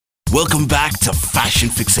Welcome back to Fashion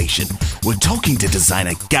Fixation. We're talking to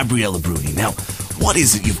designer Gabriella Bruni. Now, what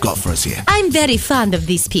is it you've got for us here? I'm very fond of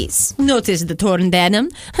this piece. Notice the torn denim?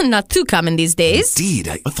 Not too common these days. Indeed,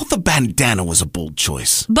 I thought the bandana was a bold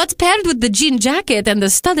choice. But paired with the jean jacket and the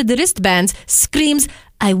studded wristbands, screams,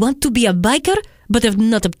 I want to be a biker, but have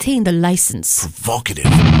not obtained a license. Provocative.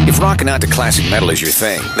 If rocking out to classic metal is your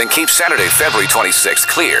thing, then keep Saturday, February 26th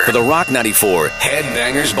clear for the Rock 94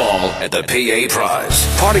 Headbangers Ball at the PA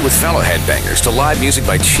Proz. Party with fellow headbangers to live music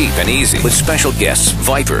by Cheap and Easy with special guests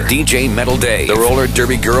Viper, DJ Metal Day, the Roller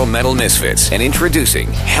Derby Girl Metal Misfits, and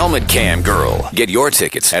introducing Helmet Cam Girl. Get your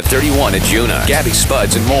tickets at 31 at Juna, Gabby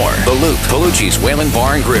Spuds and more. The Loop, Palucci's Whalen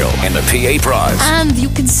Bar and Grill, and the PA Proz. And you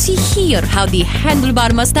can see here how the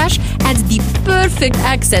handlebar mustache adds the perfect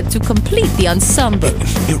accent to complete the ensemble.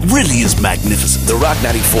 It really is magnificent. The Rock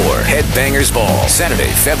 94 Headbangers Ball, Saturday,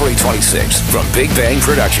 February 26th from Big Bang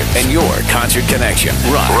Production and your concert connection.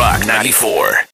 Rock 94.